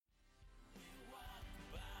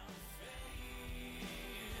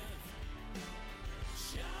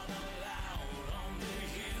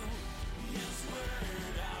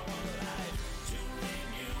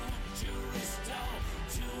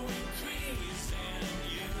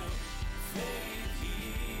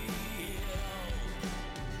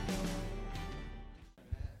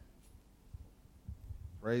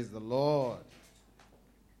Praise the Lord.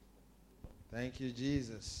 Thank you,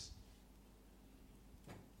 Jesus.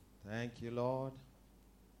 Thank you, Lord.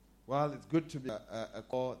 Well, it's good to be a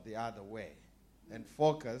call the other way and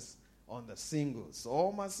focus on the singles. So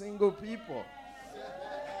all my single people,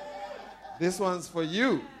 this one's for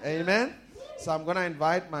you. Amen. So I'm going to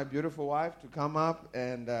invite my beautiful wife to come up,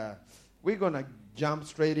 and we're going to jump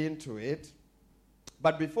straight into it.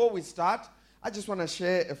 But before we start, I just want to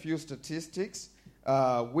share a few statistics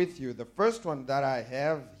with you. The first one that I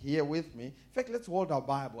have here with me, in fact, let's hold our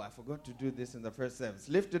Bible. I forgot to do this in the first service.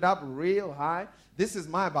 Lift it up real high. This is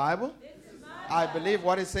my Bible. I believe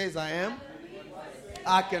what it says I am.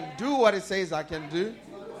 I can do what it says I can do.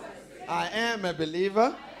 I am a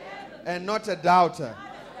believer and not a doubter.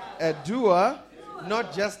 A doer,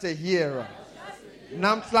 not just a hearer.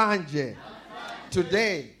 Namhlanje.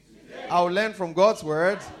 Today, I will learn from God's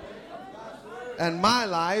word, and my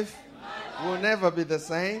life will never be the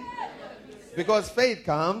same, because faith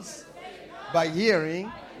comes by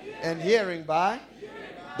hearing, and hearing by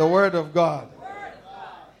the word of God.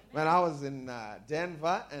 When I was in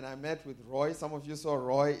Denver and I met with Roy, some of you saw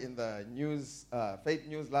Roy in the news, Faith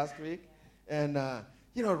News last week, and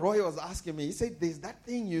Roy was asking me, he said, there's that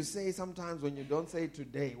thing you say sometimes when you don't say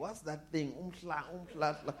today. What's that thing?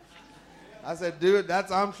 I said, dude,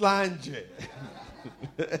 that's amhlanje.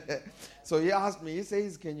 So he asked me, he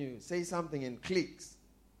says, can you say something in clicks?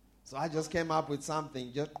 So I just came up with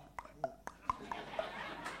something.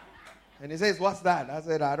 And he says, what's that? I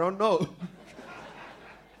said, I don't know.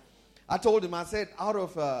 I told him, I said, out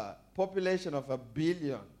of a population of 1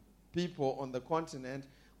 billion people on the continent,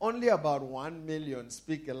 only about 1 million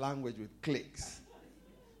speak a language with clicks.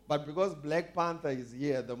 But because Black Panther is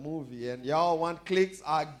here, the movie, and y'all want clicks,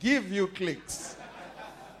 I'll give you clicks.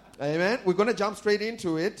 Amen. We're going to jump straight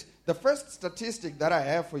into it. The first statistic that I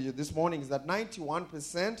have for you this morning is that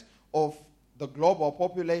 91% of the global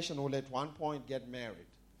population will at one point get married.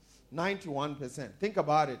 91%. Think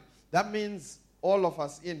about it. That means all of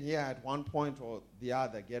us in here at one point or the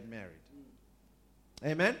other get married.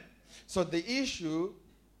 Amen. So the issue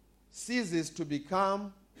ceases to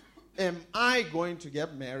become, am I going to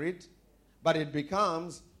get married? But it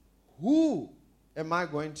becomes, who am I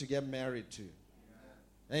going to get married to?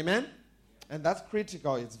 Amen? And that's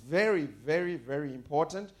critical. It's very, very, very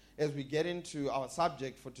important as we get into our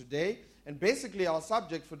subject for today. And basically our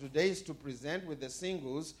subject for today is to present with the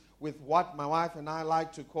singles with what my wife and I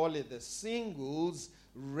like to call it the singles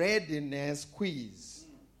readiness quiz.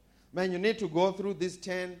 Man, you need to go through these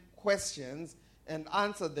 10 questions and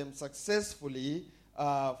answer them successfully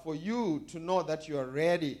for you to know that you are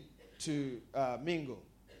ready to mingle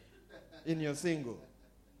in your single.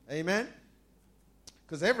 Amen?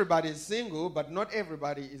 Because everybody is single, but not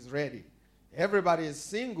everybody is ready. Everybody is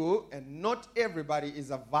single, and not everybody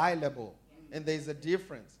is available. And there's a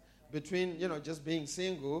difference between, just being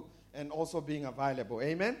single and also being available.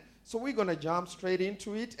 Amen? So we're going to jump straight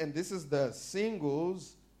into it, and this is the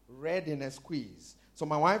singles readiness quiz. So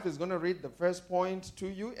my wife is going to read the first point to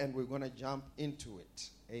you, and we're going to jump into it.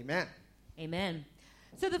 Amen. Amen.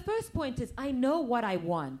 So the first point is, I know what I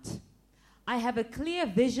want. I have a clear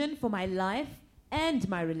vision for my life and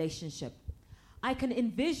my relationship. I can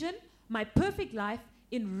envision my perfect life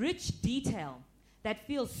in rich detail that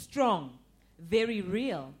feels strong, very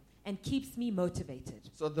real, and keeps me motivated.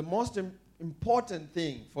 So the most important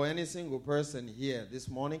thing for any single person here this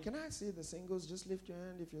morning, can I see the singles? Just lift your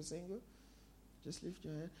hand if you're single. Just lift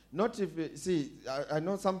your hand. Not if you, see, I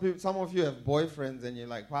know some of you have boyfriends and you're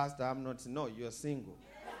like, Pastor, I'm not. No, you're single.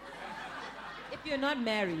 If you're not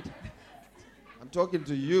married. I'm talking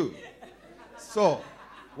to you. So,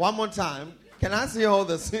 one more time. Can I see all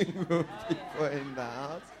the single people in the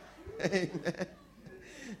house? Amen.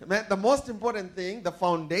 Man, the most important thing, the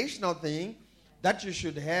foundational thing that you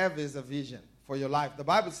should have is a vision for your life. The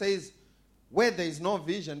Bible says, where there is no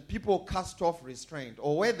vision, people cast off restraint.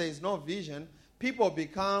 Or where there is no vision, people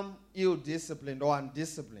become ill-disciplined or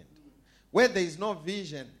undisciplined. Where there is no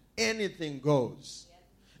vision, anything goes.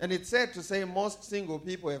 And it's sad to say most single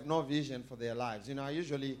people have no vision for their lives. I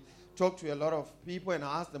usually talk to a lot of people and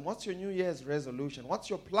I ask them, what's your New Year's resolution? What's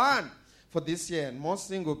your plan for this year? And most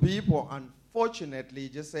single people, unfortunately,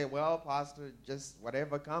 just say, well, Pastor, just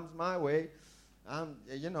whatever comes my way.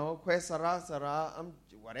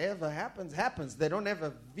 Whatever happens. They don't have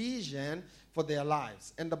a vision for their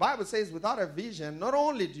lives. And the Bible says without a vision, not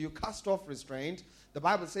only do you cast off restraint, the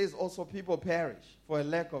Bible says also people perish for a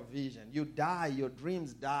lack of vision. You die, your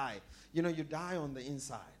dreams die. You die on the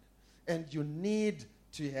inside. And you need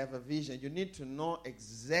to have a vision. You need to know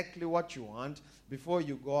exactly what you want before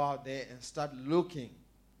you go out there and start looking,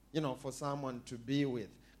 for someone to be with.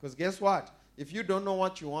 Because guess what? If you don't know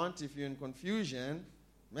what you want, if you're in confusion,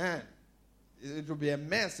 man, it will be a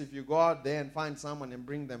mess if you go out there and find someone and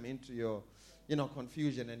bring them into your,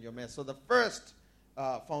 confusion and your mess. So the first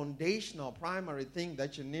foundational, primary thing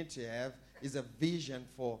that you need to have is a vision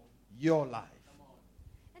for your life.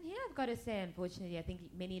 And here I've got to say, unfortunately, I think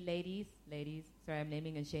many ladies, sorry, I'm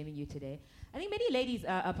naming and shaming you today. I think many ladies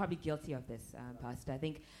are probably guilty of this, Pastor. I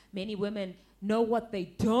think many women know what they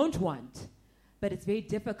don't want, but it's very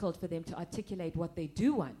difficult for them to articulate what they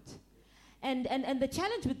do want. And the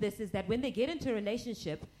challenge with this is that when they get into a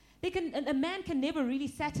relationship, a man can never really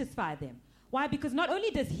satisfy them. Why? Because not only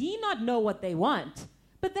does he not know what they want,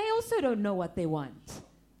 but they also don't know what they want.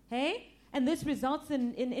 Hey? And this results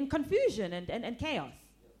in confusion and chaos.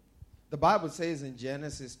 The Bible says in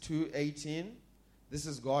Genesis 2:18, this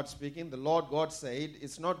is God speaking, the Lord God said,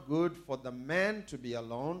 it's not good for the man to be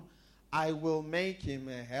alone. I will make him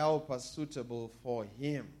a helper suitable for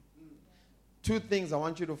him. Two things I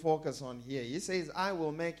want you to focus on here. He says, I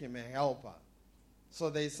will make him a helper. So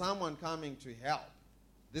there's someone coming to help.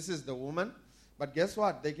 This is the woman. But guess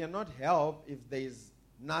what? They cannot help if there's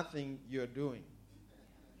nothing you're doing.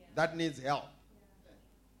 That needs help.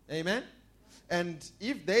 Amen? And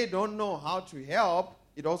if they don't know how to help,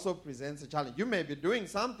 it also presents a challenge. You may be doing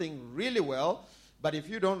something really well, but if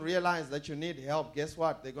you don't realize that you need help, guess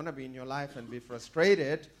what? They're going to be in your life and be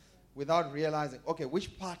frustrated without realizing, okay,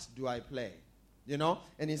 which part do I play?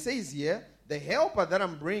 And he says here, the helper that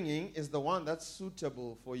I'm bringing is the one that's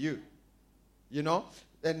suitable for you.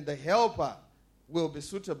 And the helper will be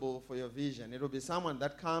suitable for your vision. It will be someone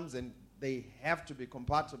that comes and they have to be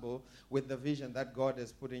compatible with the vision that God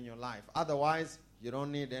has put in your life. Otherwise, you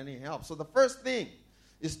don't need any help. So the first thing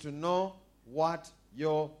is to know what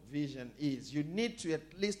your vision is. You need to at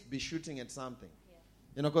least be shooting at something.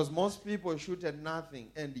 Yeah. Because most people shoot at nothing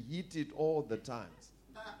and hit it all the times.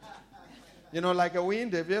 Like a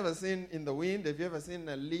wind. Have you ever seen in the wind? Have you ever seen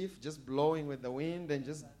a leaf just blowing with the wind and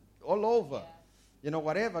just all over? Yeah.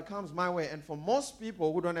 Whatever comes my way. And for most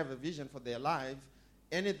people who don't have a vision for their life,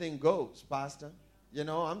 anything goes, Pastor.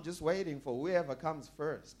 I'm just waiting for whoever comes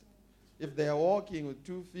first. If they're walking with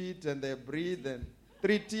 2 feet and they breathe and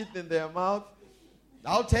 3 teeth in their mouth,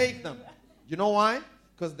 I'll take them. You know why?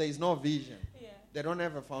 Because there is no vision. Yeah. They don't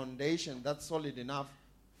have a foundation that's solid enough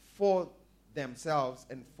for themselves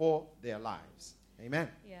and for their lives. Amen.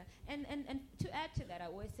 Yeah, and to add to that, I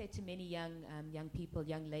always say to many young people,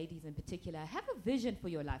 young ladies in particular, have a vision for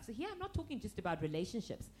your life. So here I'm not talking just about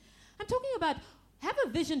relationships. I'm talking about have a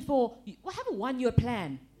vision have a 1-year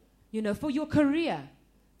plan, for your career,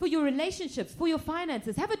 for your relationships, for your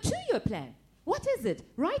finances. Have a 2-year plan. What is it?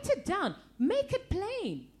 Write it down. Make it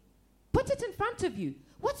plain. Put it in front of you.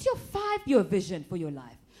 What's your 5-year vision for your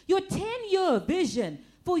life? Your 10-year vision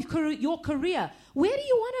for your career? Where do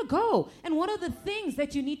you want to go? And what are the things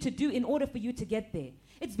that you need to do in order for you to get there?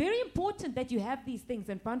 It's very important that you have these things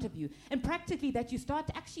in front of you and practically that you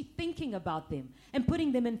start actually thinking about them and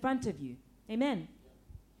putting them in front of you. Amen.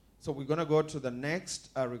 So we're going to go to the next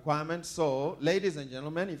requirement. So, ladies and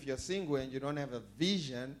gentlemen, if you're single and you don't have a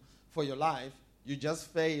vision for your life, you just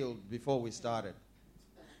failed before we started.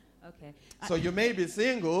 Okay. So you may be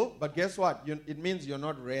single, but guess what? It means you're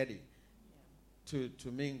not ready to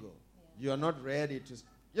mingle. Yeah. You're not ready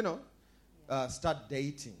to, start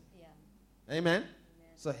dating. Yeah. Amen?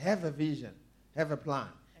 So have a vision. Have a plan.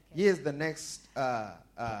 Okay. Here's the next...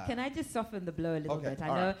 Can I just soften the blow a little bit? I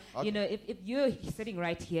know, okay. If you're sitting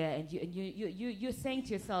right here and you're saying to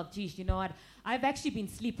yourself, geez, you know what? I've actually been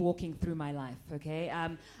sleepwalking through my life, okay?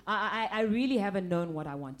 I really haven't known what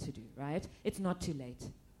I want to do, right? It's not too late.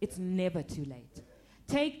 It's never too late.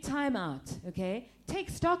 Take time out, okay? Take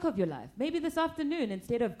stock of your life. Maybe this afternoon,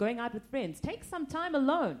 instead of going out with friends, take some time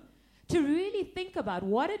alone to really think about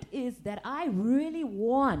what it is that I really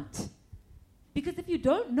want. Because if you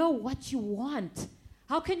don't know what you want,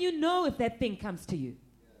 how can you know if that thing comes to you?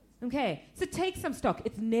 Okay, so take some stock.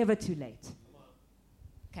 It's never too late.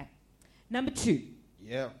 Okay. Number 2.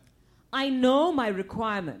 Yeah. I know my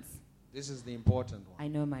requirements. This is the important one. I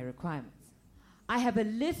know my requirements. I have a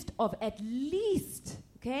list of at least,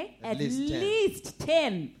 okay? At least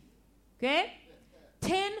 10. Okay?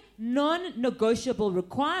 10 non-negotiable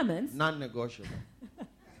requirements. Non-negotiable.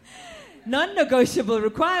 Non-negotiable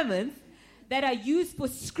requirements that are used for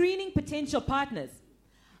screening potential partners.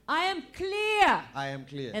 I am clear. I am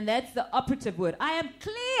clear. And that's the operative word. I am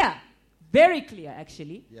clear, very clear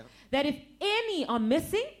actually, that if any are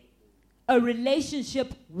missing, a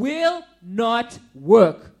relationship will not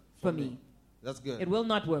work for me. That's good. It will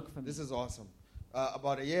not work for me. This is awesome.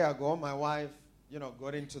 About a year ago, my wife,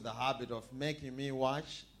 got into the habit of making me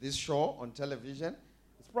watch this show on television.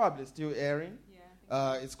 It's probably still airing.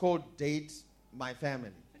 Yeah. It's called Date My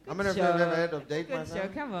Family. How many of you show. have ever heard of Date Good My show.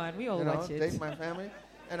 Family? Come on, we all You know, watch it. Date My Family.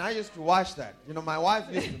 And I used to watch that. You know, my wife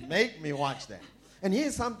used to make me watch that. And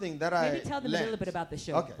here's something that I Maybe tell them a little bit about the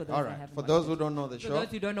show. Okay, for those all that right. haven't For watched those it. who don't know the For show. those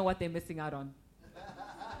who don't know what they're missing out on.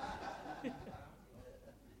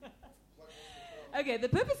 Okay, the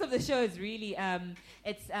purpose of the show is really,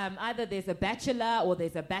 it's either there's a bachelor or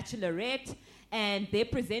there's a bachelorette, and they're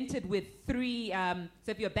presented with three, so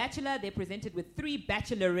if you're a bachelor, they're presented with three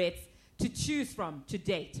bachelorettes to choose from to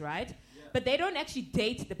date, right? Yeah. But they don't actually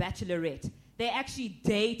date the bachelorette. They actually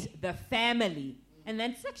date the family. And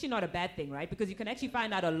that's actually not a bad thing, right? Because you can actually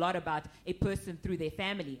find out a lot about a person through their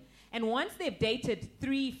family. And once they've dated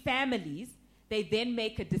three families, they then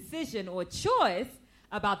make a decision or a choice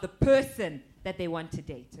about the person that they want to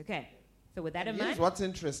date. Okay, so with that in mind. Here's what's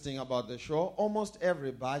interesting about the show. Almost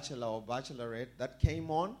every bachelor or bachelorette that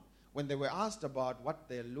came on, when they were asked about what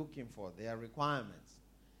they're looking for, their requirements,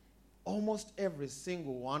 almost every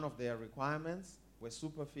single one of their requirements were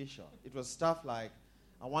superficial. It was stuff like,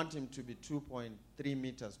 I want him to be 2.3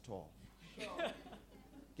 meters tall.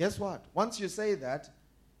 Guess what? Once you say that,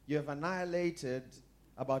 you have annihilated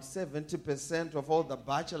about 70% of all the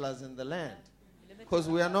bachelors in the land. Because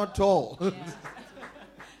we are not tall. Yeah.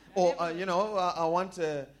 Or, I want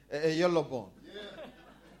a yellow bone. Yeah.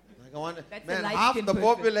 Like I want That's man, a half the light-skinned person.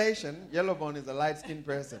 population, yellow bone is a light-skinned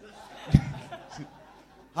person.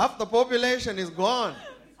 Half the population is gone.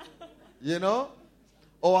 You know?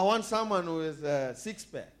 Or I want someone who is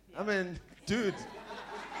six-pack. I mean, dude,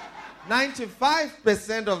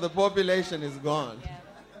 95% of the population is gone. Yeah.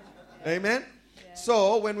 Amen? Yeah.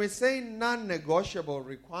 So when we say non-negotiable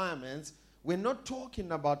requirements, we're not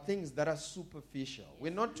talking about things that are superficial.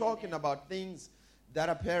 We're not talking about things that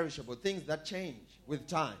are perishable, things that change with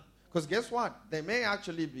time. Because guess what? They may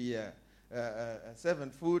actually be a 7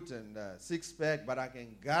 foot and six-pack, but I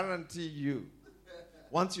can guarantee you,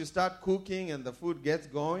 once you start cooking and the food gets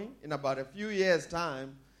going, in about a few years'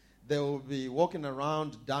 time, they will be walking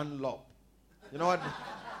around Dunlop. You know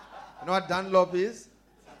what Dunlop is?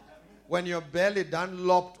 When your belly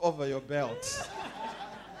Dunlopped over your belt.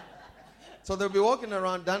 So they'll be walking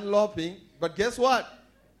around Dunlopping, but guess what?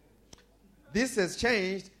 This has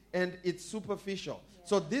changed and it's superficial. Yeah.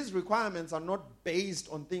 So these requirements are not based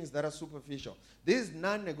on things that are superficial. These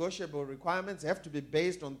non-negotiable requirements have to be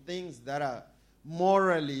based on things that are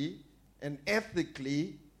morally and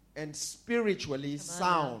ethically and spiritually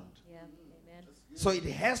sound. Yeah. Amen. So it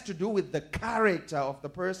has to do with the character of the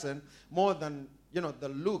person more than, the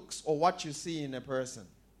looks or what you see in a person.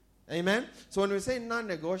 Amen? So when we say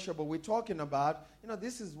non-negotiable, we're talking about,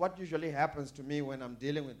 this is what usually happens to me when I'm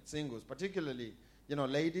dealing with singles, particularly,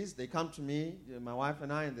 ladies, they come to me, my wife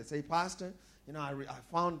and I, and they say, Pastor,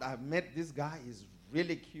 I've met this guy, he's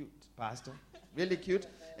really cute, Pastor, really cute,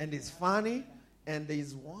 and he's funny, and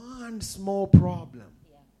there's one small problem.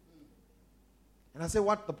 Yeah. And I say,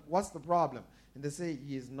 what's the problem? And they say,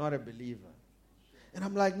 he is not a believer. And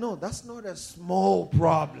I'm like, no, that's not a small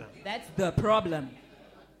problem. That's the problem.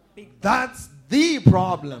 That's the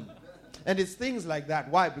problem. And it's things like that.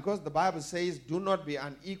 Why? Because the Bible says, do not be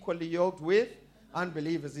unequally yoked with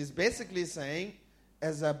unbelievers. It's basically saying,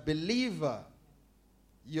 as a believer,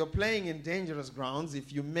 you're playing in dangerous grounds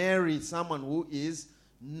if you marry someone who is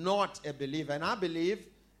not a believer. And I believe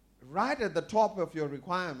right at the top of your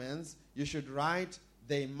requirements, you should write,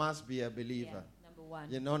 they must be a believer.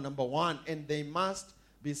 Yeah, number one. Number one. And they must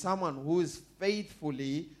be someone who is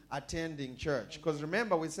faithfully attending church. Because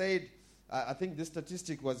remember, we said, I think this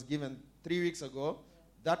statistic was given 3 weeks ago,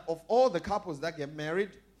 that of all the couples that get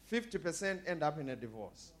married, 50% end up in a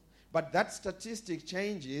divorce. But that statistic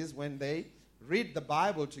changes when they read the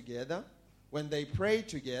Bible together, when they pray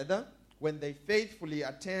together, when they faithfully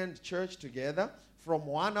attend church together, from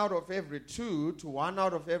 1 out of every 2 to 1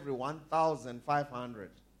 out of every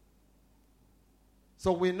 1,500.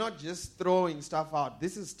 So we're not just throwing stuff out.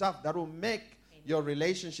 This is stuff that will make your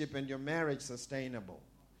relationship and your marriage sustainable.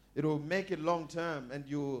 It will make it long term and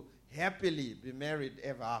you happily be married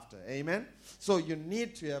ever after. Amen? So you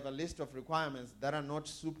need to have a list of requirements that are not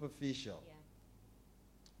superficial,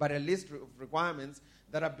 but a list of requirements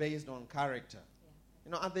that are based on character.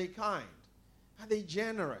 Yeah. Are they kind? Are they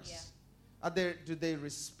generous? Yeah. Do they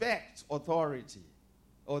respect authority?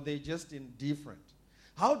 Or are they just indifferent?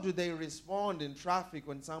 How do they respond in traffic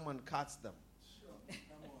when someone cuts them?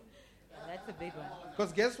 That's a big one.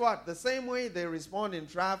 Because guess what? The same way they respond in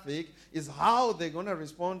traffic is how they're going to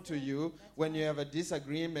respond to you when you have a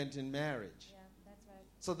disagreement in marriage. Yeah, that's right.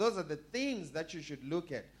 So those are the things that you should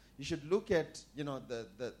look at. You should look at,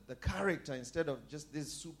 the character instead of just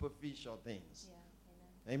these superficial things. Yeah,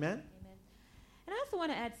 Amen? Amen. And I also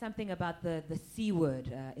want to add something about the C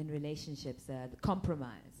word in relationships, the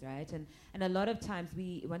compromise, right? And a lot of times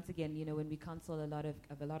we, once again, when we counsel a lot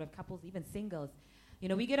of couples, even singles,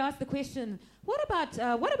 we get asked the question, what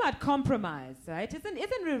about compromise, right?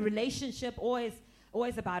 Isn't a relationship always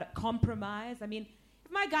about compromise? I mean,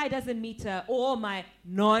 if my guy doesn't meet all my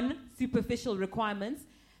non-superficial requirements,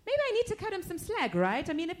 maybe I need to cut him some slack, right?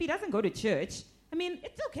 I mean, if he doesn't go to church, I mean,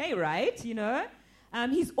 it's okay, right?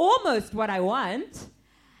 He's almost what I want.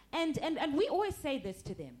 And we always say this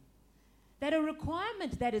to them, that a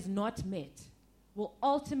requirement that is not met will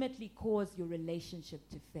ultimately cause your relationship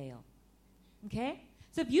to fail. Okay?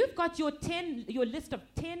 So if you've got your list of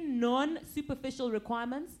 10 non-superficial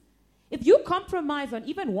requirements, if you compromise on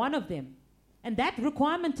even one of them, and that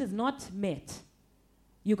requirement is not met,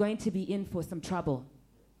 you're going to be in for some trouble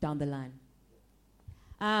down the line.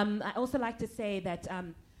 I also like to say that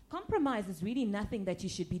compromise is really nothing that you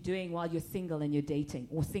should be doing while you're single and you're dating,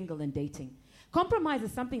 or single and dating. Compromise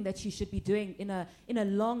is something that you should be doing in a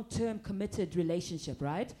long-term committed relationship,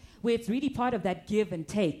 right? Where it's really part of that give and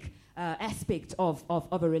take aspect of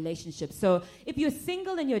a relationship. So if you're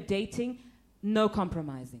single and you're dating, no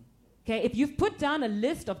compromising. Okay? If you've put down a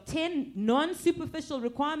list of 10 non-superficial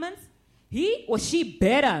requirements, he or she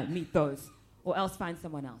better meet those, or else find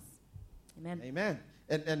someone else. Amen. Amen.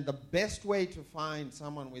 And the best way to find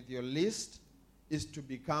someone with your list is to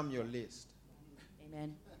become your list.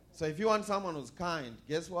 Amen. So if you want someone who's kind,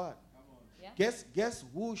 guess what? Yeah. Guess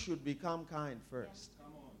who should become kind first?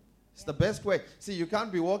 Come on. It's the best way. See, you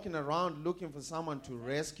can't be walking around looking for someone to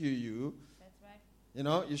rescue you. That's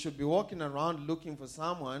right. You should be walking around looking for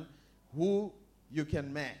someone who you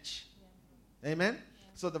can match. Yeah. Amen?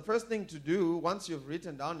 So the first thing to do, once you've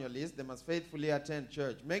written down your list, they must faithfully attend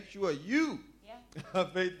church. Make sure you are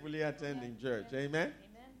faithfully attending church. Amen? Amen.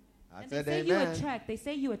 I And said they say amen. they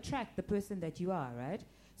say you attract the person that you are, right?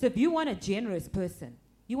 So if you want a generous person,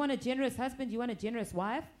 you want a generous husband, you want a generous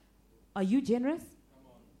wife, are you generous?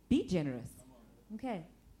 Be generous. Okay.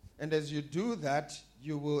 And as you do that,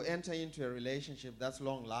 you will enter into a relationship that's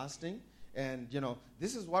long-lasting. And,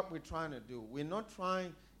 this is what we're trying to do. We're not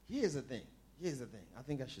trying... Here's the thing. I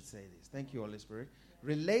think I should say this. Thank you, Holy Spirit. Yeah.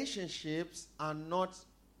 Relationships are not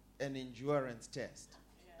an endurance test.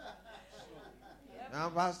 Now,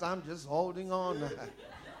 Pastor, I'm just holding on.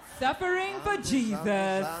 Suffering for Jesus.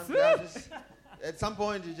 At some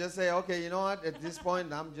point, you just say, okay, you know what? At this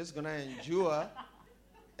point, I'm just going to endure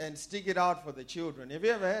and stick it out for the children. Have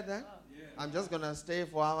you ever heard that? Yeah. I'm just going to stay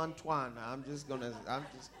for Antoine. I'm just going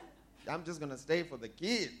to stay for the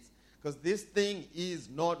kids because this thing is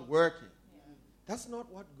not working. Yeah. That's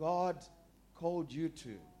not what God called you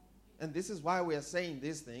to. And this is why we are saying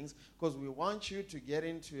these things, because we want you to get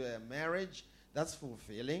into a marriage that's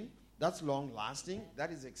fulfilling, that's long-lasting,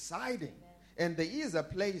 that is exciting. And there is a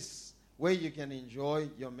place where you can enjoy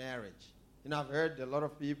your marriage. I've heard a lot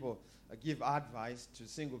of people give advice to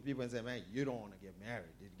single people and say, man, you don't want to get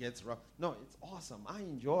married. It gets rough. No, it's awesome. I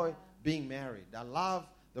enjoy being married. I love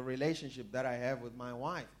the relationship that I have with my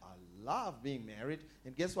wife. I love being married.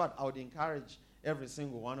 And guess what? I would encourage every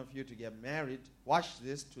single one of you to get married. Watch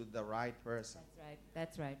this, to the right person.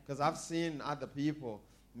 That's right. Because I've seen other people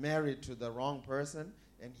married to the wrong person.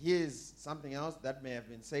 And here's something else that may have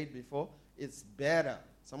been said before. It's better.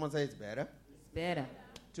 Someone say it's better. It's better.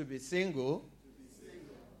 To be single.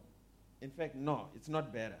 In fact, no, it's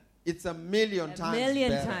not better. It's a million times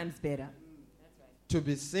better. That's right. To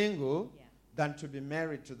be single than to be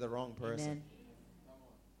married to the wrong person.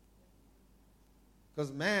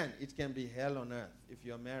 Because, man, it can be hell on earth if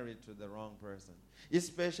you're married to the wrong person.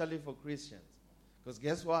 Especially for Christians. Because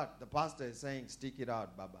guess what? The pastor is saying, stick it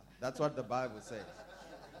out, Baba. That's what the Bible says.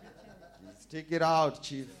 Stick it out,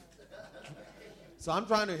 chief. So I'm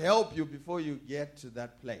trying to help you before you get to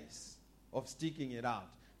that place of sticking it out,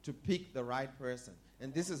 to pick the right person.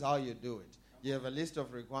 And this is how you do it. You have a list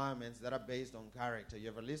of requirements that are based on character. You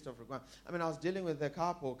have a list of requirements. I was dealing with a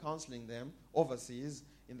couple, counseling them overseas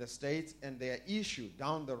in the States, and their issue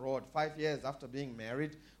down the road, 5 years after being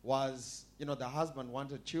married, was, the husband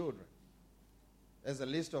wanted children as a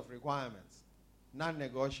list of requirements,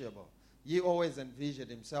 non-negotiable. He always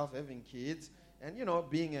envisioned himself having kids and,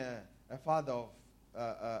 being a father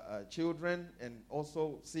of children and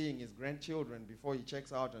also seeing his grandchildren before he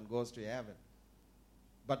checks out and goes to heaven.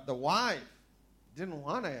 But the wife didn't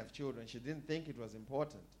want to have children. She didn't think it was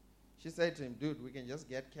important. She said to him, dude, we can just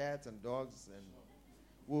get cats and dogs and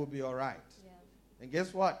we'll be all right. Yeah. And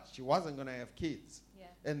guess what? She wasn't going to have kids. Yeah.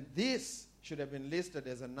 And this should have been listed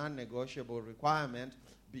as a non-negotiable requirement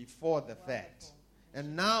before the fact.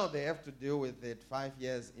 And now they have to deal with it 5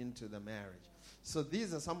 years into the marriage. So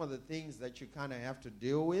these are some of the things that you kind of have to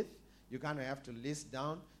deal with. You kind of have to list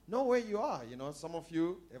down. Know where you are. You know, some of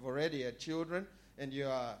you have already had children, and you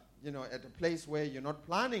are, you know, at a place where you're not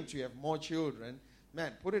planning to have more children.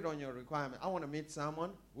 Man, put it on your requirement. I want to meet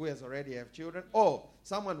someone who has already have children, or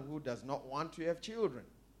someone who does not want to have children,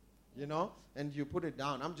 you know, and you put it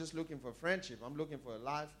down. I'm just looking for friendship. I'm looking for a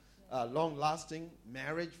life, long-lasting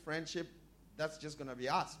marriage, friendship. That's just going to be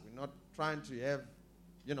us. We're not trying to have,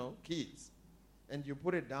 you know, kids. And you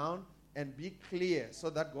put it down and be clear so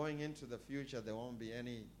that going into the future there won't be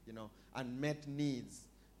any, you know, unmet needs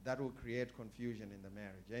that will create confusion in the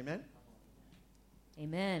marriage. Amen?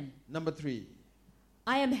 Amen. Number 3.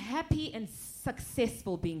 I am happy and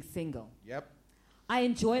successful being single. Yep. I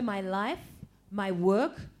enjoy my life, my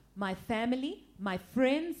work, my family, my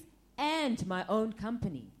friends, and my own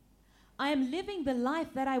company. I am living the life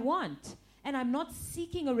that I want, and I'm not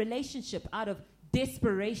seeking a relationship out of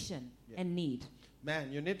desperation and need.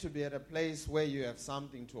 Man, you need to be at a place where you have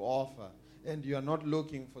something to offer, and you're not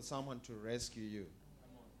looking for someone to rescue you.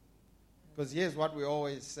 Because here's what we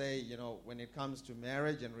always say, you know, when it comes to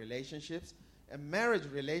marriage and relationships. A marriage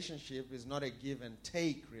relationship is not a give and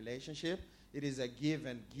take relationship. It is a give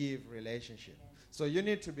and give relationship. So you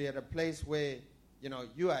need to be at a place where, you know,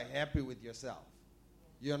 you are happy with yourself.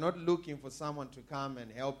 You're not looking for someone to come and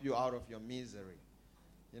help you out of your misery.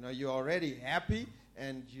 You know, you're already happy,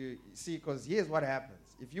 and you see, because here's what happens.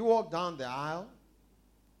 If you walk down the aisle,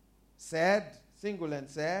 sad, single and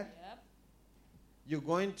sad, you're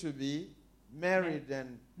going to be married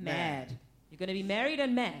and mad. You're going to be married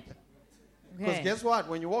and mad. Because guess what?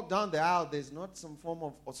 When you walk down the aisle, there's not some form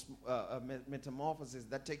of metamorphosis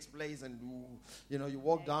that takes place, and you know, you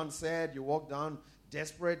walk down sad, you walk down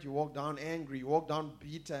desperate, you walk down angry, you walk down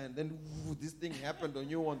bitter, and then this thing happened on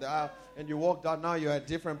you on the aisle, and you walk down, now you're a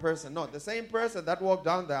different person. No, the same person that walked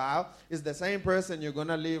down the aisle is the same person you're going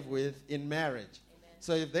to live with in marriage. Amen.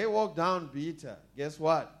 So if they walk down bitter, guess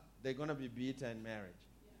what? They're going to be bitter in marriage.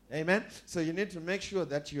 Amen? So you need to make sure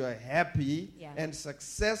that you are happy and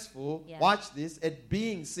successful, watch this, at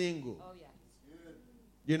being single. Oh, yeah.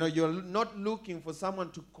 You know, you're not looking for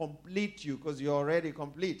someone to complete you because you're already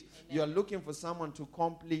complete. Amen. You're looking for someone to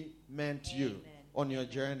complement you on your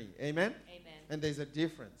journey. Amen? Amen. And there's a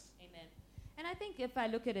difference. Amen. And I think if I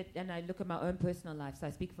look at it and I look at my own personal life, so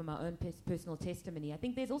I speak from my own personal testimony, I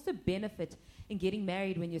think there's also benefit in getting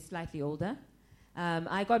married when you're slightly older.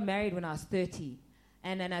 I got married when I was 30.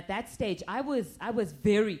 And at that stage, I was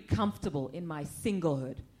very comfortable in my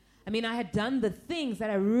singlehood. I mean, I had done the things that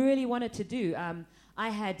I really wanted to do.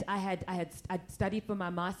 I'd studied for my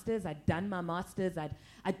master's. I'd done my master's.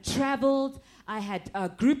 I'd traveled. I had a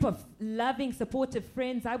group of loving, supportive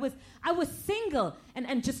friends. I was single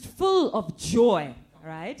and just full of joy,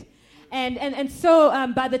 right? And so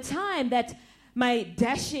by the time that my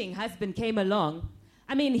dashing husband came along,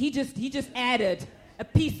 I mean, he just added a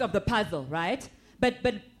piece of the puzzle, right?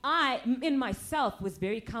 But I, in myself, was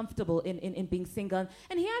very comfortable in being single.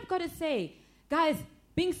 And here I've got to say, guys,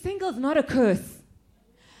 being single is not a curse.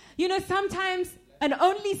 You know, sometimes, and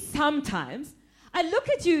only sometimes, I look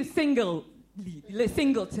at you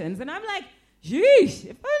singletons, and I'm like, yeesh,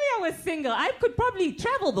 if only I was single, I could probably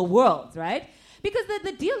travel the world, right? Because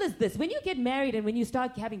the deal is this. When you get married and when you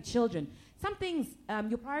start having children, some things,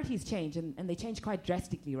 your priorities change, and they change quite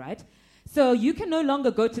drastically, right? So you can no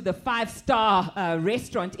longer go to the 5-star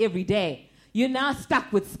restaurant every day. You're now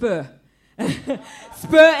stuck with Spur.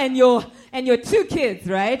 Spur and your 2 kids,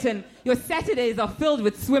 right? And your Saturdays are filled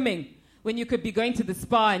with swimming when you could be going to the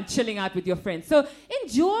spa and chilling out with your friends. So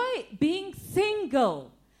enjoy being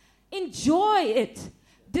single. Enjoy it.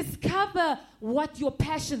 Discover what your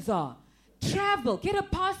passions are. Travel, get a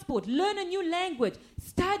passport, learn a new language,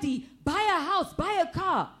 study, buy a house, buy a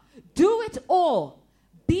car. Do it all.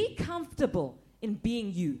 Be comfortable in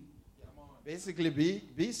being you. Basically,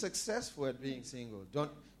 be successful at being single.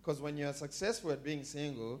 Because when you're successful at being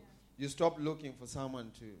single, you stop looking for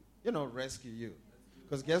someone to, rescue you.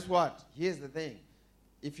 Because guess what? Here's the thing.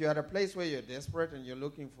 If you're at a place where you're desperate and you're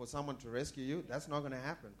looking for someone to rescue you, that's not going to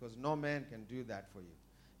happen because no man can do that for you.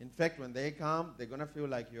 In fact, when they come, they're going to feel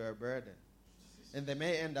like you're a burden. And they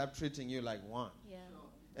may end up treating you like one. Yeah.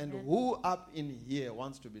 And who up in here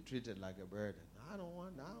wants to be treated like a burden? I don't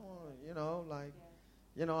want,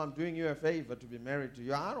 I'm doing you a favor to be married to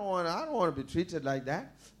you. I don't want to be treated like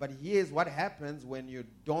that. But here's what happens when you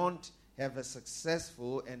don't have a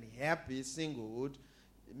successful and happy singlehood.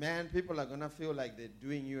 Man, people are going to feel like they're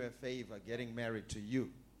doing you a favor getting married to you.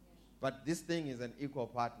 But this thing is an equal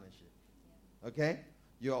partnership. Okay?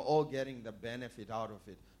 You're all getting the benefit out of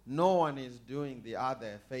it. No one is doing the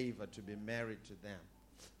other a favor to be married to them.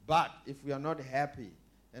 But if we are not happy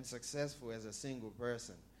and successful as a single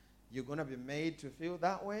person, you're going to be made to feel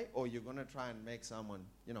that way, or you're going to try and make someone,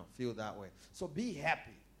 feel that way. So be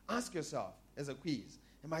happy. Ask yourself as a quiz,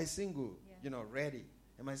 am I single, ready?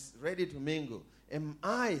 Am I ready to mingle? Am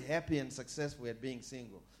I happy and successful at being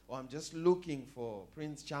single? Or I'm just looking for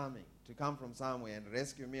Prince Charming to come from somewhere and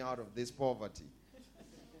rescue me out of this poverty.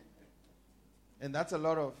 And that's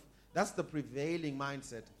the prevailing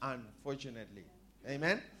mindset, unfortunately.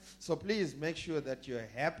 Amen? So please make sure that you're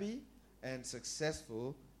happy and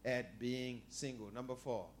successful at being single. Number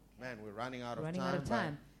 4. Man, we're running out of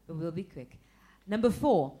time. But we'll be quick. Number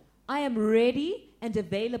 4. I am ready and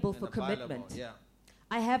available for commitment. Yeah.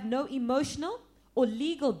 I have no emotional or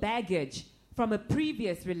legal baggage from a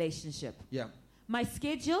previous relationship. Yeah. My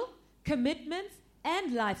schedule, commitments,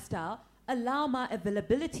 and lifestyle allow my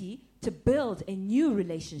availability to build a new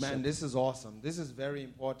relationship. Man, this is awesome. This is very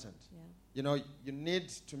important. Yeah. You need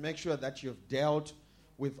to make sure that you've dealt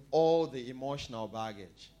with all the emotional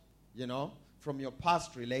baggage, from your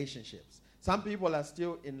past relationships. Some people are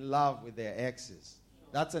still in love with their exes.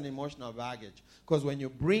 That's an emotional baggage. Because when you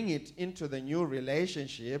bring it into the new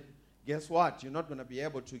relationship, guess what? You're not going to be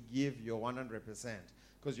able to give your 100%.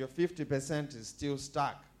 Because your 50% is still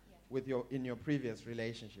stuck in your previous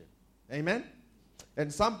relationship. Amen?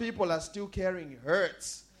 And some people are still carrying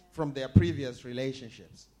hurts from their previous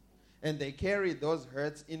relationships. And they carry those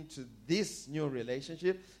hurts into this new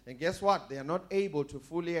relationship. And guess what? They are not able to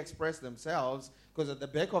fully express themselves because at the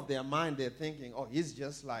back of their mind, they're thinking, oh, he's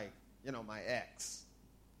just like, my ex.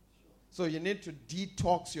 So you need to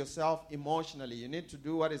detox yourself emotionally. You need to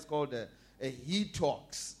do what is called a he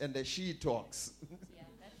talks and a she talks. Yeah,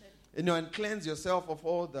 that's it. And cleanse yourself of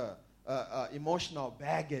all the emotional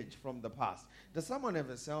baggage from the past. Does someone have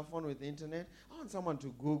a cell phone with the internet? I want someone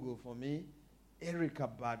to Google for me Erykah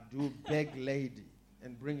Badu, Beg Lady,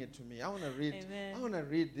 and bring it to me. I want to read. Amen. I want to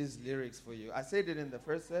read these lyrics for you. I said it in the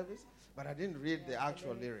first service, but I didn't read the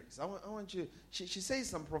actual lyrics. I want you. She says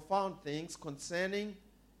some profound things concerning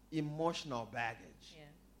emotional baggage. Yeah.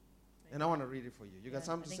 And I want to read it for you. You got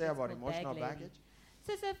something to say about emotional baggage?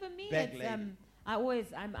 So for me, Beg it's, Lady.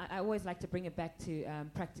 I always like to bring it back to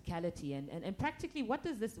practicality and practically what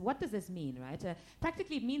does this mean, right?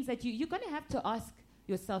 Practically it means that you're going to have to ask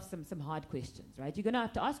yourself some hard questions, right? You're going to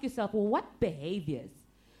have to ask yourself, well, what behaviors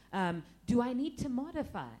do I need to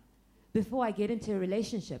modify before I get into a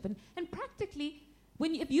relationship? And practically,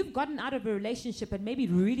 if you've gotten out of a relationship and maybe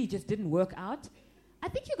really just didn't work out, I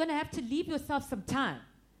think you're going to have to leave yourself some time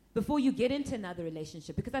before you get into another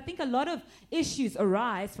relationship. Because I think a lot of issues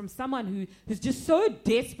arise from someone who's just so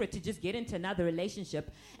desperate to just get into another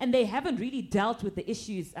relationship, and they haven't really dealt with the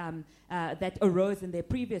issues that arose in their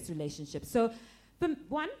previous relationship. So,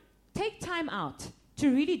 one, take time out to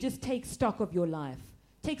really just take stock of your life.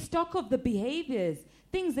 Take stock of the behaviors,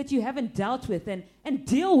 things that you haven't dealt with, and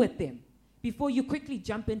deal with them before you quickly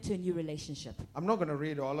jump into a new relationship. I'm not going to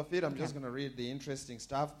read all of it. I'm just going to read the interesting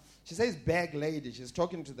stuff. She says, beg ladies. She's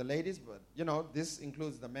talking to the ladies, but, this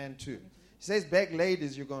includes the men too. She says, beg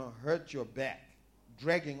ladies, you're going to hurt your back,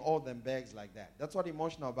 dragging all them bags like that. That's what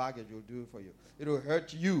emotional baggage will do for you. It will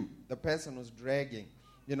hurt you, the person who's dragging,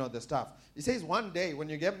 the stuff. He says one day when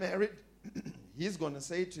you get married, he's going to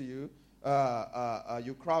say to you,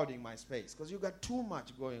 you're crowding my space because you got too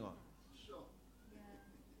much going on.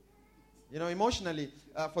 Emotionally,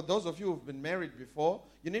 for those of you who've been married before,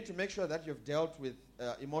 you need to make sure that you've dealt with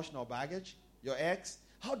emotional baggage, your ex.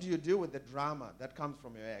 How do you deal with the drama that comes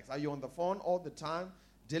from your ex? Are you on the phone all the time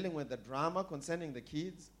dealing with the drama concerning the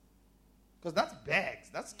kids? Because that's bags.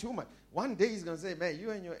 That's too much. One day he's going to say, man,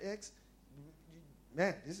 you and your ex,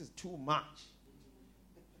 man, this is too much.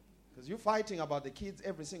 Because you're fighting about the kids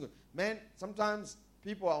every single... Man, sometimes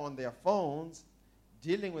people are on their phones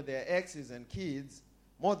dealing with their exes and kids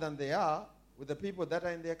more than they are with the people that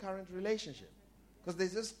are in their current relationship. Because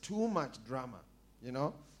there's just too much drama, it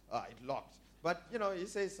locked. But, she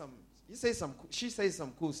says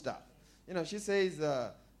some cool stuff. She says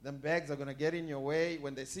them bags are going to get in your way.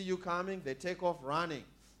 When they see you coming, they take off running,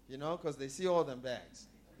 because they see all them bags.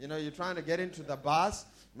 You're trying to get into the bus.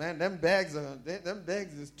 Man, them bags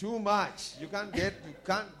is too much. You can't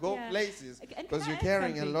go places because you're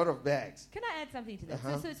carrying a lot of bags. Can I add something to that?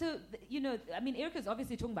 So Erykah's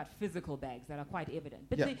obviously talking about physical bags that are quite evident.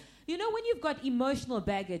 But when you've got emotional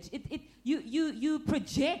baggage, you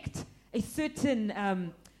project a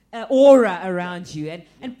certain aura around you,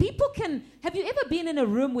 and people can. Have you ever been in a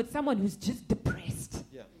room with someone who's just depressed,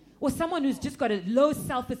 or someone who's just got a low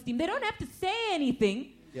self-esteem? They don't have to say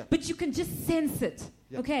anything. Yeah. But you can just sense it.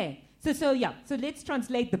 Yeah. Okay. So let's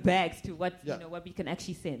translate the bags to what what we can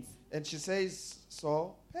actually sense. And she says,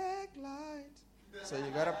 so light. So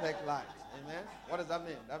you got to pack light. Amen? What does that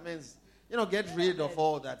mean? That means, get rid of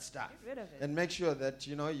all that stuff. Get rid of it. And make sure that,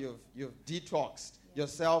 you've detoxed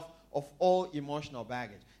yourself of all emotional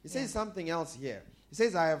baggage. He says something else here. He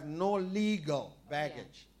says, I have no legal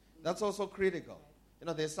baggage. That's also critical.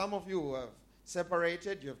 There's some of you who have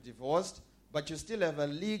separated, you've divorced, but you still have a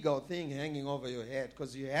legal thing hanging over your head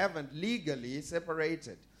because you haven't legally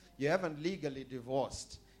separated. You haven't legally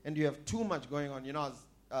divorced. And you have too much going on. I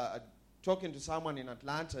was talking to someone in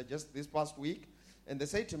Atlanta just this past week, and they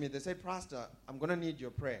said to me, Pastor, I'm going to need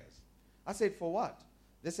your prayers. I said, for what?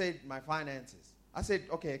 They said, my finances. I said,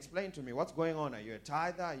 okay, explain to me. What's going on? Are you a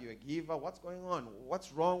tither? Are you a giver? What's going on?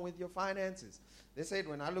 What's wrong with your finances? They said,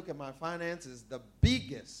 when I look at my finances, the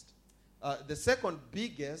second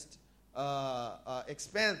biggest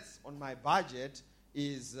expense on my budget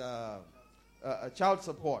is child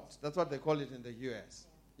support. That's what they call it in the U.S.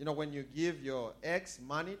 When you give your ex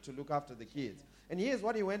money to look after the kids. And here's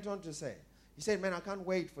what he went on to say. He said, man, I can't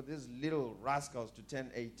wait for these little rascals to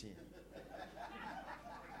turn 18.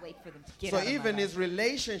 Wait for them to get so out of even my his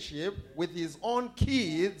relationship with his own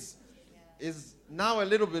kids is now a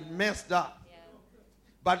little bit messed up. Yeah.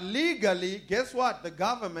 But legally, guess what? The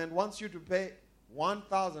government wants you to pay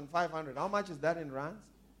 1,500. How much is that in rands?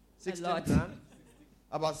 16 grand.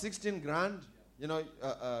 About 16 grand.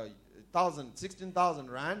 16,000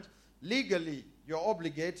 rand. Legally, you're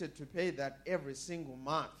obligated to pay that every single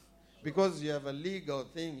month because you have a legal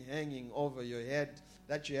thing hanging over your head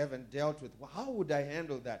that you haven't dealt with. Well, how would I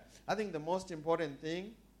handle that? I think the most important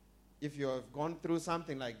thing, if you have gone through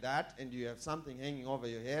something like that and you have something hanging over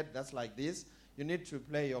your head that's like this, you need to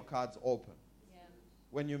play your cards open. Yeah.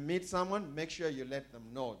 When you meet someone, make sure you let them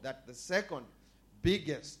know that the second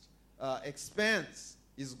biggest expense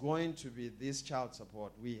is going to be this child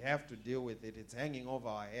support. We have to deal with it. It's hanging over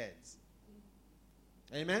our heads.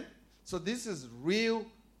 Amen? So this is real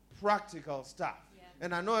practical stuff. Yeah.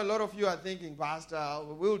 And I know a lot of you are thinking, Pastor,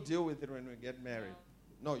 we'll deal with it when we get married.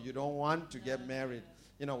 No, you don't want to get married,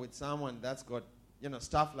 with someone that's got,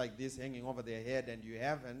 stuff like this hanging over their head and you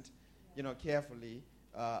haven't, carefully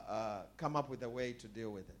come up with a way to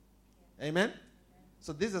deal with it. Yeah. Amen?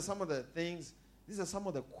 So these are some of the things, these are some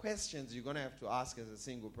of the questions you're going to have to ask as a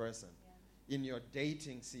single person in your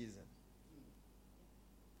dating season.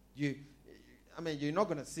 You're not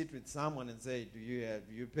going to sit with someone and say, do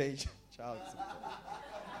you pay child support?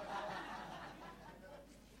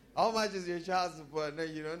 How much is your child support? No,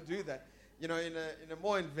 you don't do that. In a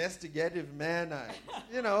more investigative manner.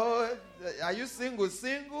 Are you single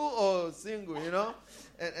or single,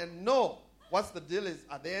 And no. What's the deal is,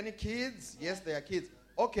 are there any kids? Yes, there are kids.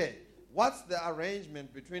 Okay. What's the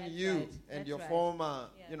arrangement between you and your former,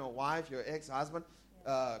 wife, your ex-husband,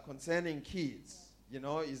 concerning kids?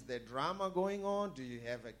 Is there drama going on? Do you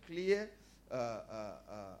have a clear,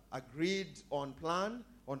 agreed on plan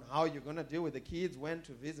on how you're going to deal with the kids, when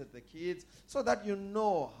to visit the kids, so that you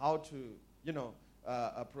know how to,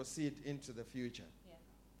 proceed into the future?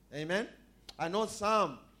 Yeah. Amen? I know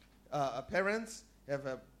some parents have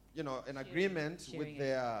an agreement with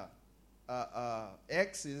their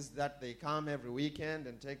exes that they come every weekend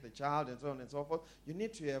and take the child and so on and so forth. You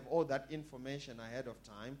need to have all that information ahead of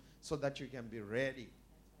time so that you can be ready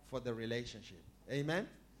for the relationship. Amen?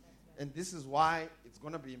 And this is why it's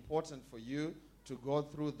going to be important for you to go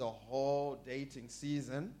through the whole dating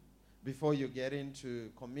season before you get into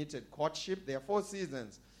committed courtship. There are 4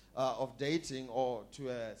 seasons of dating or to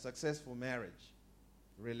a successful marriage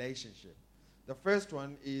relationship. The first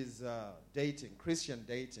one is dating, Christian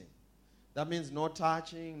dating. That means no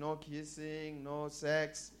touching, no kissing, no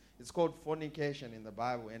sex. It's called fornication in the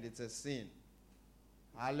Bible, and it's a sin.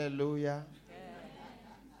 Hallelujah.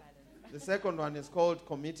 The second one is called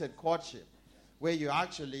committed courtship, where you're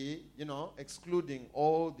actually, excluding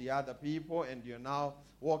all the other people, and you're now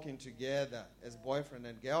walking together as boyfriend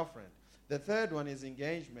and girlfriend. The third one is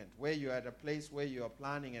engagement, where you're at a place where you are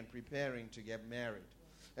planning and preparing to get married.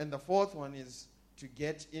 And the fourth one is to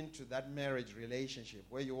get into that marriage relationship,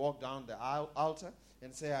 where you walk down the altar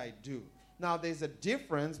and say, I do. Now, there's a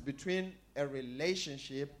difference between a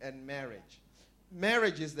relationship and marriage.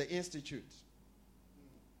 Marriage is the institute,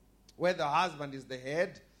 where the husband is the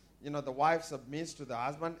head, the wife submits to the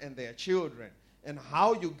husband and their children. And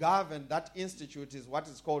how you govern that institute is what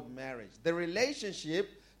is called marriage. The relationship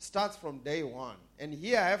starts from day one. And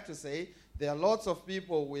here I have to say, there are lots of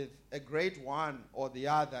people with a great one or the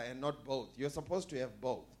other and not both. You're supposed to have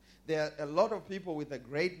both. There are a lot of people with a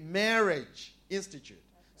great marriage institute.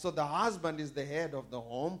 So the husband is the head of the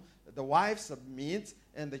home, the wife submits,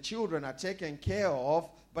 and the children are taken care of,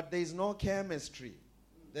 but there is no chemistry.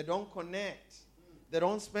 They don't connect. They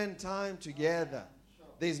don't spend time together.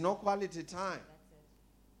 There's no quality time.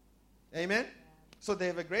 Amen? So they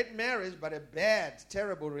have a great marriage, but a bad,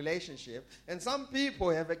 terrible relationship. And some people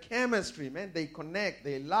have a chemistry, man. They connect,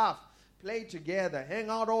 they laugh, play together, hang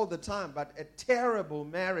out all the time, but a terrible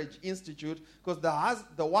marriage institute because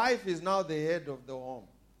the wife is now the head of the home.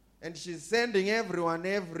 And she's sending everyone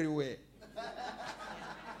everywhere.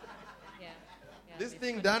 This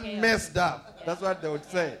thing done messed up. That's what they would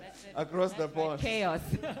say across the pond. Chaos.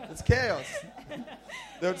 It's chaos.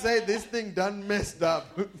 They would say this thing done messed up.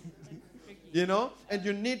 You know? And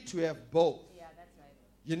you need to have both. Yeah, that's right.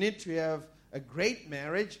 You need to have a great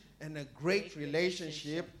marriage and a great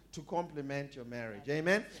relationship to complement your marriage.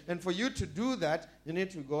 Amen? And for you to do that, you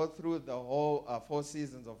need to go through the whole 4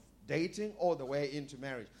 seasons of dating all the way into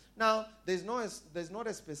marriage. Now, there's not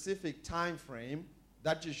a specific time frame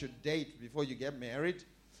that you should date before you get married,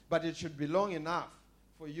 but it should be long enough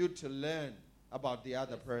for you to learn about the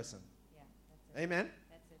other person. Yeah, that's it. Amen?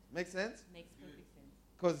 That's it. Make sense? Makes perfect sense.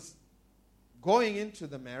 Because going into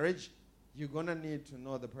the marriage, you're going to need to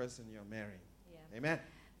know the person you're marrying. Yeah. Amen?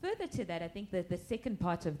 Further to that, I think that the second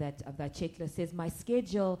part of that checklist says my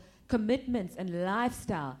schedule, commitments, and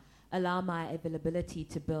lifestyle allow my availability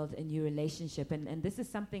to build a new relationship. And this is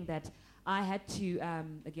something that I had to,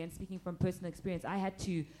 again, speaking from personal experience, I had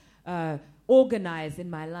to organize in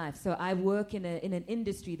my life. So I work in an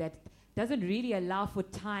industry that doesn't really allow for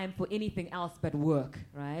time for anything else but work,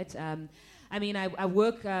 right? I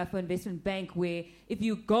work for investment bank where if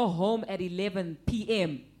you go home at 11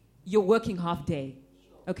 p.m., you're working half day.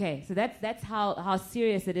 Okay, so that's how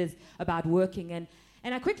serious it is about working. And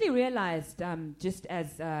I quickly realized, just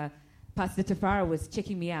as Pastor Tafara was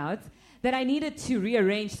checking me out, that I needed to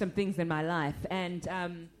rearrange some things in my life. And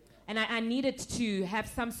I needed to have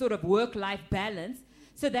some sort of work-life balance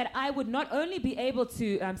so that I would not only be able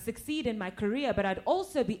to succeed in my career, but I'd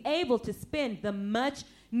also be able to spend the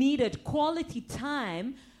much-needed quality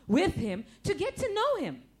time with him to get to know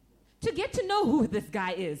him, to get to know who this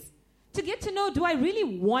guy is, to get to know, do I really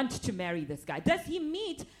want to marry this guy? Does he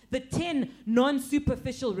meet the 10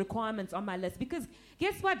 non-superficial requirements on my list? Because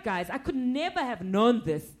guess what, guys? I could never have known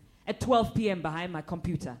this at 12 p.m. behind my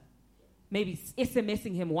computer. Maybe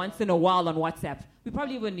SMSing him once in a while on WhatsApp. We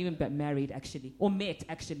probably wouldn't even get married, actually, or met,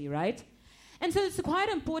 actually, right? And so it's quite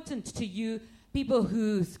important to you, people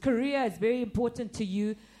whose career is very important to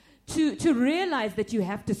you, to realize that you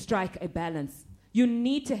have to strike a balance. You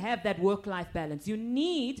need to have that work-life balance. You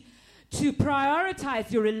need to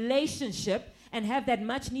prioritize your relationship and have that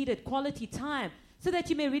much-needed quality time so that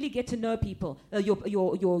you may really get to know people,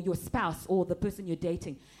 your spouse or the person you're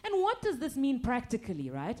dating. And what does this mean practically,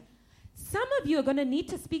 right? Some of you are going to need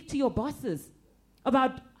to speak to your bosses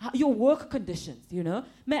about your work conditions, you know.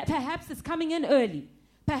 Perhaps it's coming in early.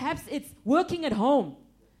 Perhaps it's working at home.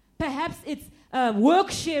 Perhaps it's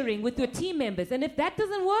work sharing with your team members. And if that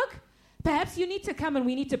doesn't work, perhaps you need to come and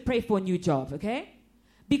we need to pray for a new job, okay?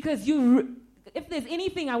 Because if there's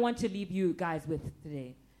anything I want to leave you guys with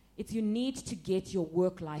today, it's you need to get your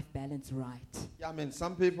work-life balance right. Yeah, I mean,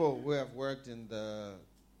 some people who have worked in the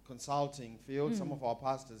consulting field, some of our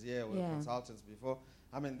pastors here were consultants before.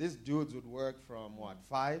 I mean, these dudes would work from,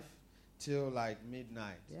 5 till like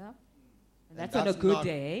midnight. Yeah. And that's on a good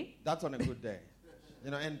day. That's on a good day. You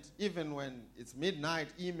know, and even when it's midnight,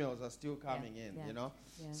 emails are still coming in, you know.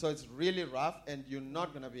 Yeah. So it's really rough, and you're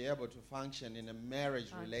not going to be able to function in a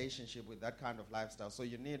marriage relationship with that kind of lifestyle. So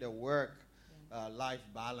you need a work-life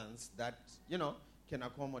balance that, you know, can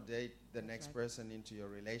accommodate the next person into your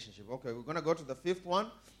relationship. Okay, we're going to go to the fifth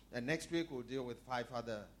one, and next week we'll deal with 5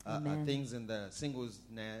 other things in the singles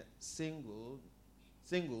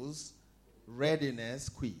readiness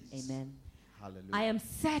quiz. Amen. Hallelujah. I am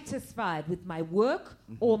satisfied with my work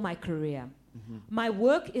or my career. My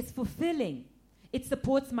work is fulfilling. It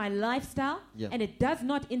supports my lifestyle, and it does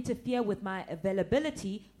not interfere with my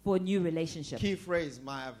availability for a new relationship. Key phrase,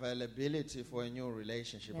 my availability for a new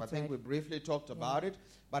relationship. That's I think right. we briefly talked about it,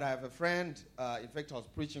 but I have a friend, in fact, I was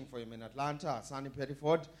preaching for him in Atlanta, Sonny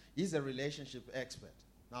Pettiford. He's a relationship expert.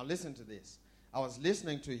 Now listen to this. I was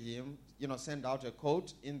listening to him, you know, send out a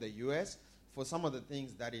quote in the U.S. for some of the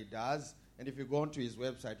things that he does. And if you go onto his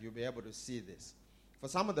website, you'll be able to see this. For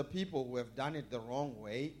some of the people who have done it the wrong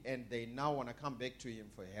way and they now want to come back to him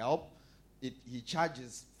for help, he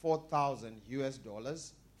charges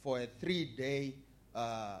 $4,000 for a 3-day,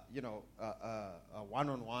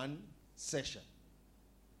 one-on-one session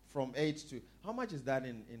from 8 to... How much is that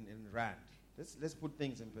in Rand? Let's put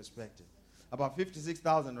things in perspective. About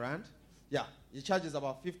 56,000 Rand? Yeah, he charges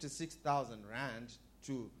about 56,000 Rand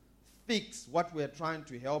to fix what we're trying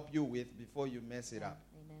to help you with before you mess it up.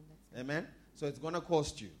 Amen. Amen? So it's going to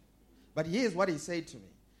cost you. But here's what he said to me.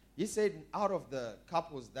 He said out of the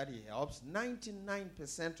couples that he helps,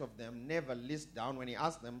 99% of them never list down, when he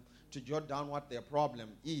asks them to jot down what their problem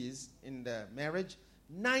is in the marriage,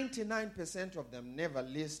 99% of them never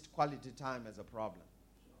list quality time as a problem.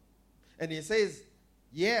 And he says,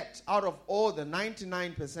 yet, out of all the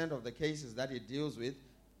 99% of the cases that he deals with,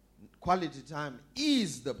 quality time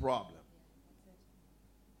is the problem.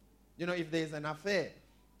 You know, if there's an affair,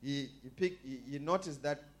 you notice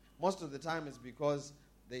that most of the time it's because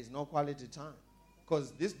there is no quality time.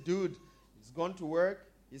 Because this dude is gone to work,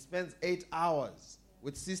 he spends 8 hours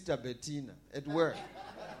with Sister Bettina at work.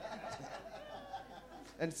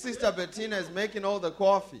 And Sister Bettina is making all the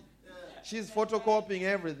coffee. She's photocopying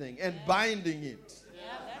everything and binding it. Yeah,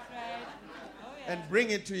 that's right. Oh, yeah. And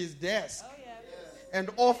bring it to his desk. Oh, yeah.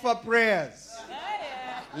 And offer prayers. Oh,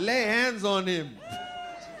 yeah. Lay hands on him.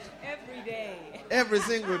 Every day. Every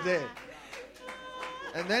single day.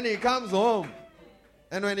 And then he comes home.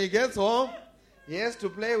 And when he gets home, he has to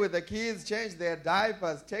play with the kids, change their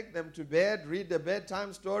diapers, take them to bed, read the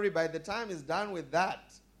bedtime story. By the time he's done with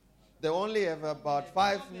that, they only have about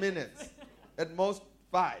 5 minutes, at most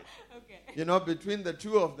 5, Okay. you know, between the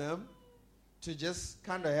two of them to just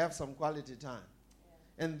kind of have some quality time.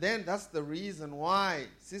 Yeah. And then that's the reason why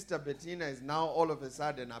Sister Bettina is now all of a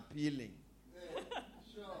sudden appealing. Yeah.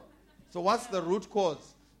 Sure. So what's the root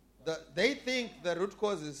cause? They think the root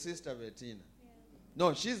cause is Sister Bettina.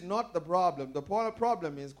 No, she's not the problem. The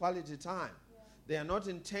problem is quality time. Yeah. They are not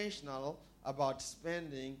intentional about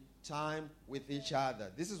spending time with each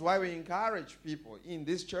other. This is why we encourage people in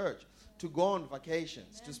this church to go on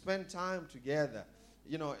vacations, to spend time together,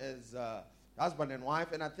 you know, as husband and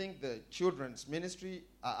wife. And I think the children's ministry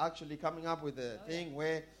are actually coming up with a thing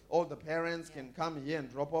where all the parents can come here and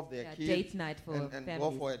drop off their kids. Date night for and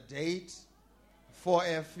go for a date for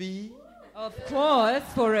a fee. Of course,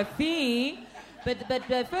 for a fee. But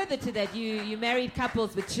further to that, you married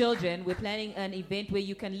couples with children. We're planning an event where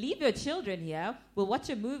you can leave your children here. We'll watch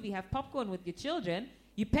a movie, have popcorn with your children.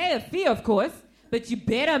 You pay a fee, of course, but you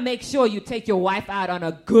better make sure you take your wife out on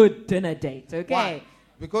a good dinner date, okay? Why?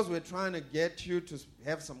 Because we're trying to get you to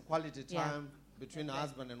have some quality time between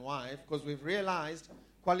husband and wife, because we've realized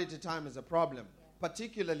quality time is a problem,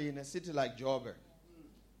 particularly in a city like Joburg,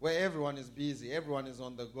 where everyone is busy, everyone is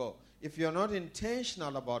on the go. If you're not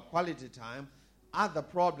intentional about quality time, other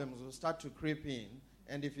problems will start to creep in.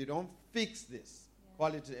 And if you don't fix this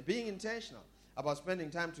quality, being intentional about spending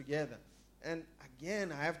time together. And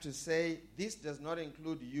again, I have to say, this does not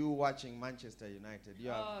include you watching Manchester United.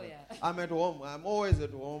 I'm at home. I'm always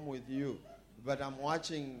at home with you. But I'm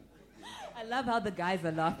watching. I love how the guys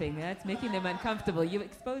are laughing. It's making them uncomfortable. You're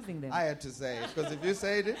exposing them. I had to say it, because if you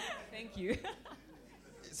said it. Thank you.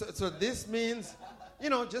 So this means, you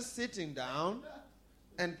know, just sitting down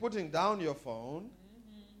and putting down your phone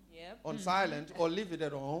on silent, or leave it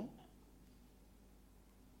at home.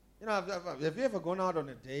 You know, have you ever gone out on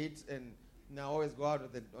a date? And I always go out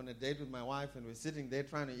on a date with my wife, and we're sitting there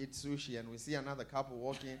trying to eat sushi, and we see another couple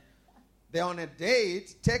walking. They're on a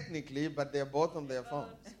date, technically, but they're both on their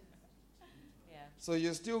phones. Yeah. So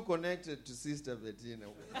you're still connected to Sister Bettina.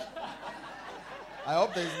 I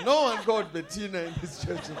hope there's no one called Bettina in this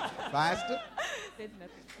church. Pastor? There's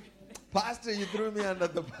nothing. Pastor, you threw me under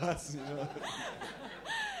the bus, you know.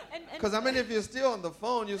 Because, I mean, if you're still on the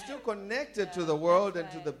phone, you're still connected to the world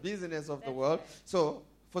and to the busyness of the world. So,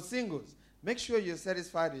 for singles, make sure you're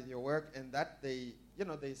satisfied with your work and that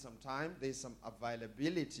there's some time, there's some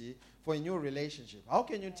availability for a new relationship. How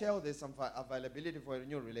can you tell there's some availability for a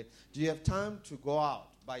new relationship? Do you have time to go out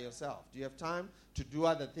by yourself? Do you have time to do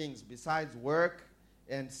other things besides work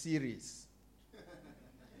and series?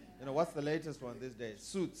 You know, what's the latest one these days?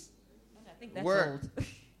 Suits. I think that's work. old.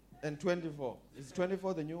 And 24. Is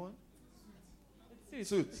 24 the new one? It's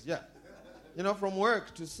Suits, yeah. You know, from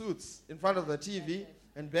work to Suits in front of the TV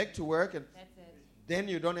and back to work, and then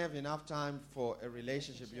you don't have enough time for a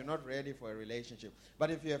relationship. You're not ready for a relationship.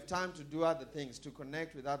 But if you have time to do other things, to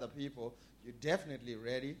connect with other people, you're definitely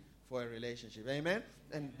ready for a relationship. Amen?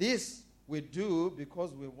 And this we do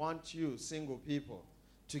because we want you, single people,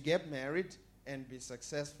 to get married and be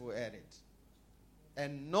successful at it.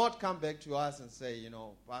 And not come back to us and say, you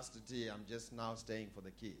know, Pastor T, I'm just now staying for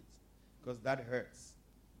the kids. Because that hurts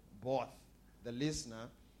both the listener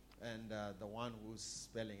and the one who's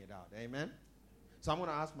spelling it out. Amen? So I'm going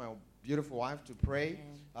to ask my beautiful wife to pray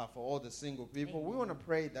for all the single people. Amen. We want to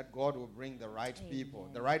pray that God will bring the right people,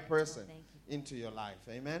 the right person into your life.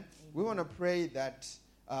 Amen? We want to pray that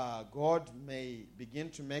God may begin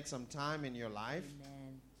to make some time in your life.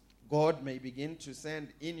 Amen. God may begin to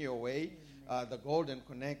send in your way the golden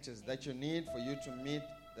connectors that you need for you to meet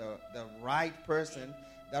the right person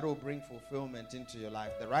that will bring fulfillment into your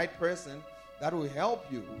life. The right person that will help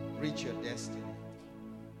you reach your destiny.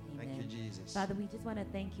 Thank you, Jesus. Father, we just want to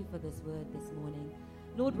thank you for this word this morning.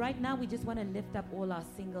 Lord, right now we just want to lift up all our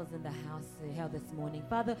singles in the house here this morning.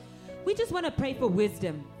 Father, we just want to pray for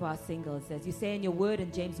wisdom for our singles. As you say in your word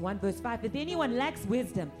in James 1 verse 5, if anyone lacks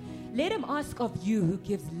wisdom, let him ask of you who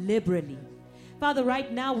gives liberally. Father,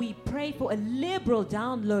 right now we pray for a liberal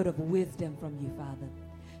download of wisdom from you, Father.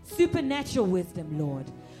 Supernatural wisdom, Lord.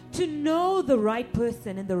 To know the right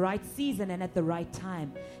person in the right season and at the right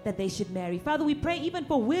time that they should marry. Father, we pray even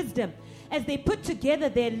for wisdom as they put together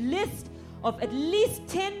their list of at least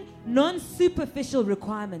 10 non-superficial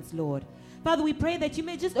requirements, Lord. Father, we pray that you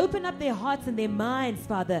may just open up their hearts and their minds,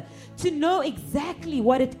 Father, to know exactly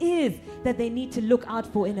what it is that they need to look out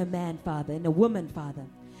for in a man, Father, in a woman, Father.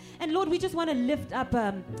 And Lord, we just want to lift up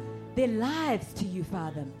their lives to you,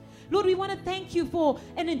 Father. Lord, we want to thank you for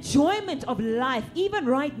an enjoyment of life, even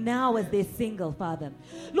right now as they're single, Father.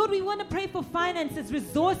 Lord, we want to pray for finances,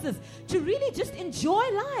 resources, to really just enjoy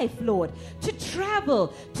life, Lord, to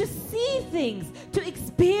travel, to see things, to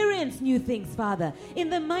experience new things, Father. In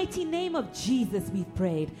the mighty name of Jesus, we've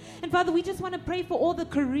prayed. And Father, we just want to pray for all the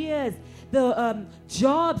careers, the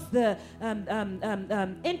jobs, the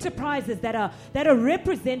enterprises that are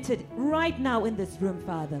represented right now in this room,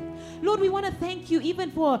 Father. Lord, we want to thank you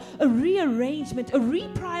even for a rearrangement, a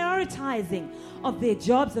reprioritizing of their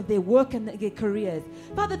jobs, of their work and their careers.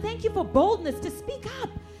 Father, thank you for boldness to speak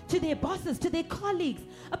up to their bosses, to their colleagues,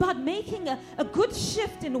 about making a good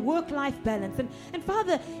shift in work-life balance. And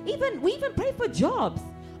Father, we even pray for jobs,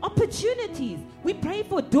 opportunities. We pray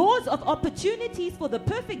for doors of opportunities for the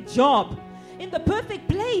perfect job, in the perfect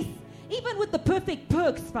place, even with the perfect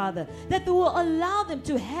perks, Father, that they will allow them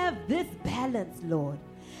to have this balance, Lord.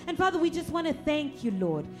 And Father, we just want to thank you,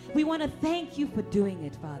 Lord. We want to thank you for doing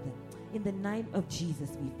it, Father. In the name of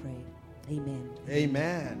Jesus, we prayed. Amen.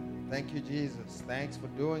 Amen. Thank you, Jesus. Thanks for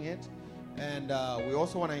doing it. And we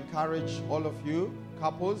also want to encourage all of you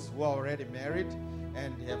couples who are already married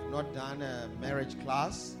and have not done a marriage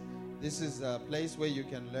class. This is a place where you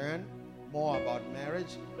can learn more about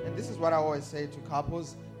marriage. And this is what I always say to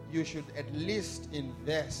couples. You should at least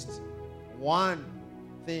invest one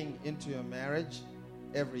thing into your marriage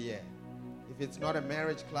every year. If it's not a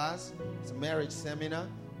marriage class, it's a marriage seminar.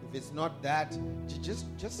 If it's not that, just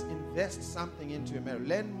invest something into your marriage.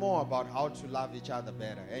 Learn more about how to love each other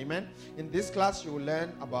better. Amen. In this class, you will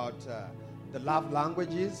learn about the love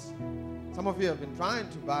languages. Some of you have been trying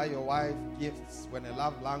to buy your wife gifts when a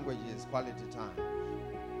love language is quality time.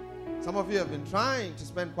 Some of you have been trying to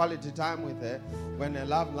spend quality time with her when a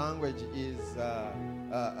love language is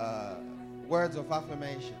words of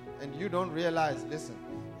affirmation. And you don't realize, listen,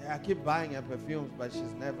 I keep buying her perfumes, but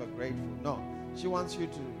she's never grateful. No, she wants you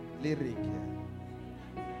to lyric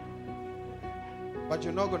her. But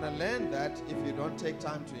you're not going to learn that if you don't take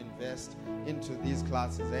time to invest into these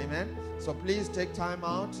classes. Amen? So please take time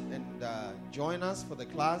out and join us for the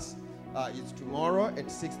class. It's tomorrow at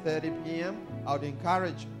 6:30 p.m. I would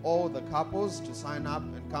encourage all the couples to sign up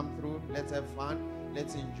and come through. Let's have fun.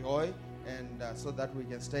 Let's enjoy. And so that we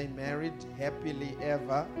can stay married happily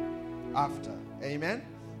ever after. Amen?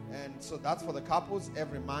 And so that's for the couples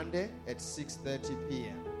every Monday at 6:30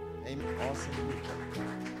 p.m. Amen. Awesome.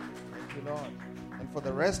 Thank you, Lord. And for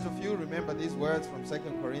the rest of you, remember these words from 2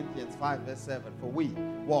 Corinthians 5 verse 7. For we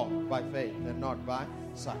walk by faith and not by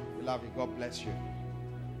sight. We love you. God bless you.